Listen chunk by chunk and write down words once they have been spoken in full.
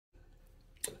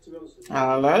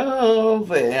Hello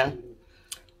there.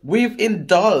 We've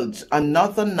indulged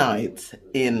another night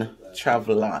in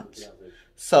Travelodge.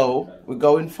 So we're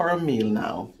going for a meal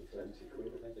now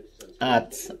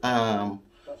at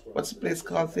what's the place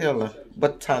called, Theola?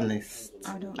 Botanist.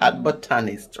 At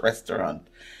Botanist restaurant.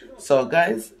 So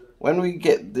guys, when we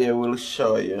get there we'll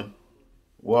show you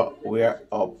what we're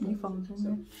up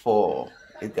for.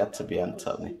 It got to be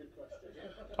Anthony.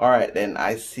 Alright then,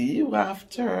 I see you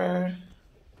after.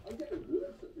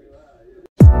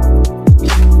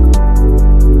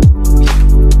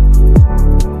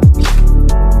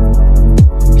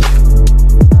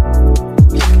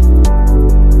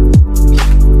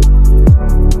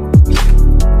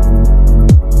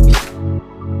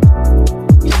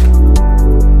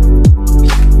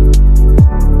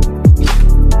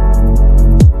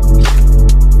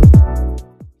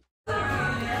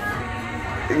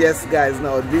 Yes guys,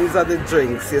 now these are the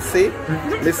drinks, you see?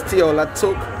 Miss Tiola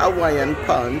took Hawaiian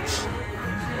punch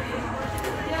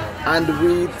and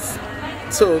we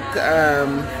took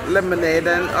lemonade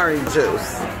and orange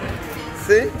juice.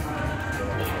 See?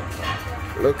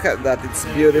 Look at that, it's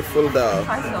beautiful though.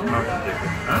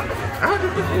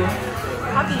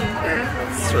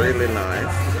 It's really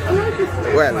nice.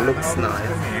 Well, it looks nice.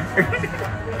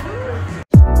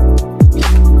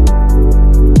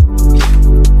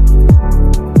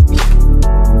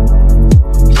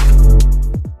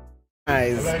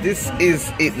 Guys, this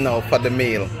is it now for the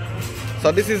meal.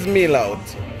 So this is meal out.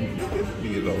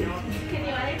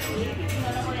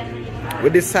 We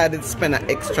decided to spend an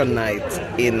extra night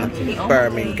in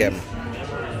Birmingham.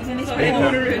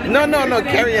 No,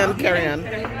 carry on.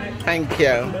 Thank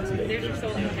you.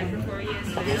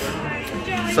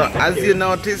 So as you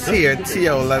notice here,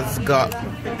 Tiola's got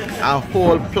a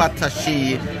whole platter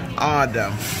she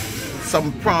ordered.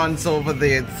 Some prawns over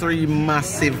there, 3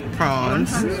 massive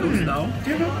prawns.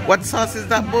 What sauce is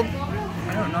that, Bob? I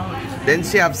don't know. Then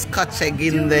she have scotch egg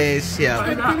in there, she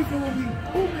have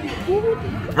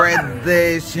bread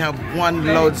there, she have one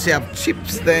load, she have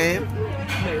chips there.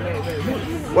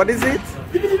 What is it?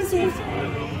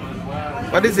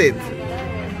 What is it?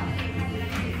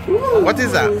 What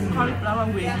is that?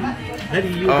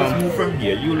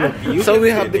 So we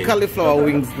have the cauliflower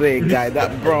wings there, guy,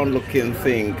 that brown looking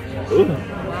thing.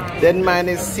 Then mine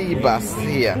is sea bass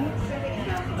here.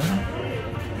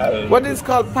 What is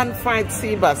called pan-fried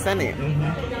sea bass, isn't it?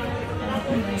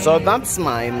 So that's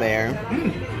mine there.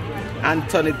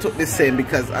 Anthony took the same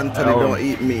because Anthony don't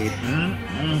eat meat.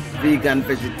 Vegan,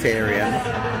 vegetarian.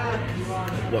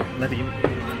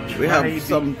 We have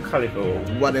some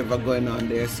whatever going on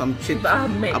there, some chips,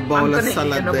 a bowl of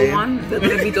salad there.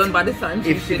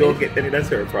 If she don't get any, that's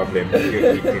her problem.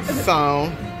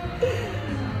 So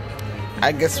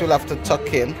I guess we'll have to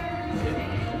tuck in.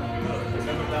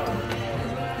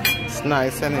 It's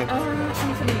nice, isn't it?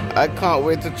 I can't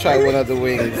wait to try one of the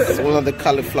wings, one of the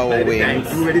cauliflower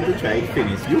wings. You ready to try it?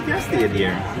 Finish. You can stay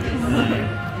there.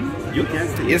 You can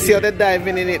stay. You see how they're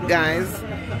diving in it, guys?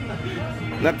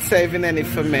 Not saving any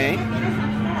for me. I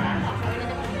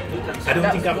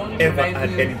don't think I've ever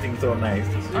had anything so nice.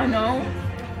 I know.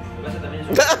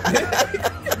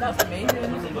 That's amazing.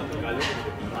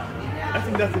 I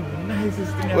think that's the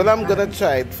nicest thing. Well, I'm gonna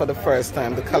try it for the first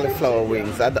time, the cauliflower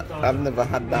wings. I've never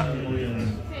had that.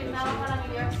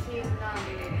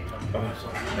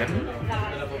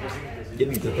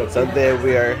 So there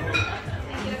we are.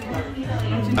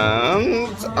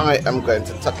 And I am going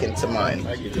to tuck into mine.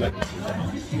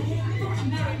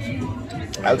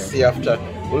 I'll see after.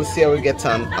 We'll see how we get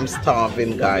on. I'm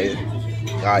starving, guys.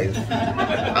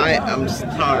 I am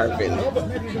starving.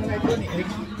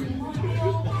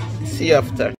 See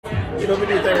after.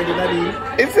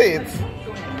 Is it?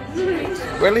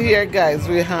 Well, here, guys,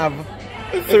 we have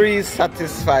 3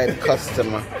 satisfied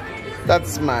customers.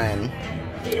 That's mine.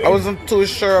 I wasn't too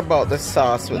sure about the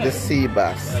sauce with the sea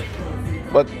bass.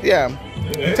 But yeah,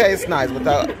 it tastes nice, but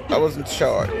I wasn't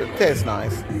sure. It tastes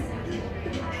nice.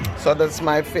 So that's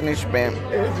my finished band.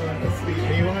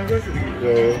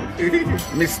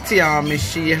 Miss Tiami,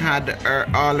 she had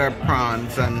all her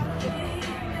prawns, and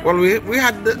well, we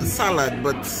had the salad,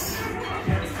 but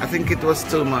I think it was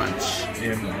too much.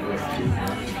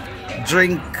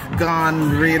 Drink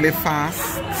gone really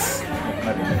fast.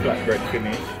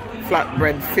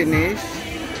 Flatbread finish.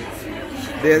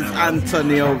 There's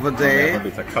Anthony over there. A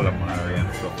bit of calamari and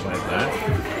stuff like that.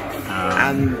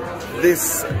 And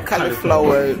this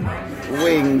cauliflower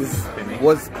wings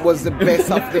was the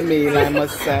best of the meal, I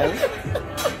must say.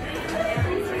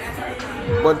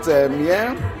 But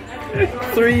yeah,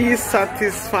 3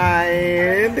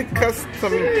 satisfied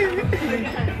customers.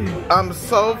 I'm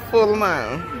so full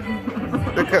now.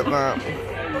 Look at that.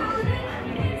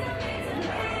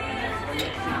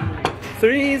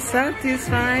 3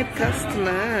 satisfied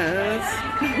customers.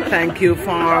 Thank you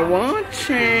for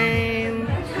watching.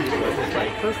 My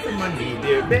customer need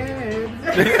their bed.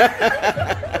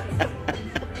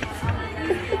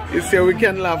 You see, we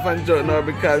can laugh and joke now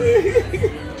because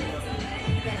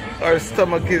our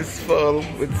stomach is full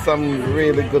with some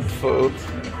really good food.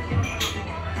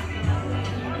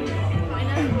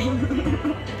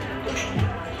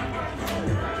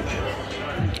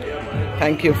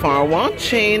 Thank you for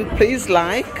watching. Please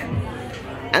like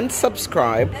and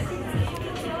subscribe.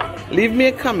 Leave me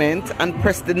a comment and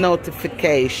press the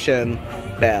notification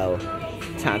bell.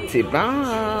 Tatty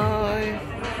bye.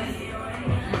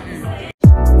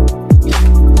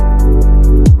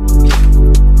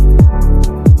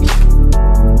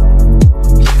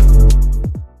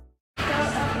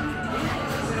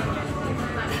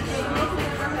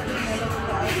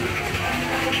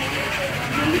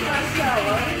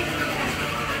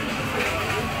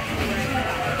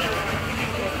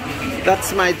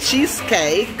 That's my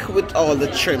cheesecake with all the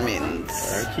trimmings.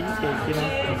 Our cheesecake,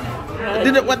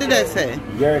 you know. What did I say?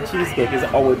 Your cheesecake is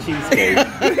our cheesecake.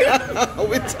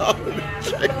 With all the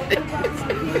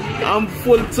trimmings. I'm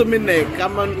full to my neck.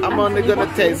 I'm only gonna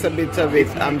taste a bit of it.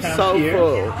 I'm so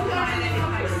full.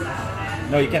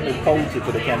 No, you can poach it,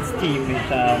 so they can steam it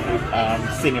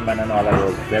with cinnamon and all of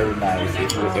that. Very nice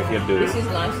if you do it. This is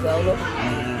nice though, look.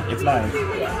 It's nice.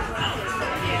 Yeah.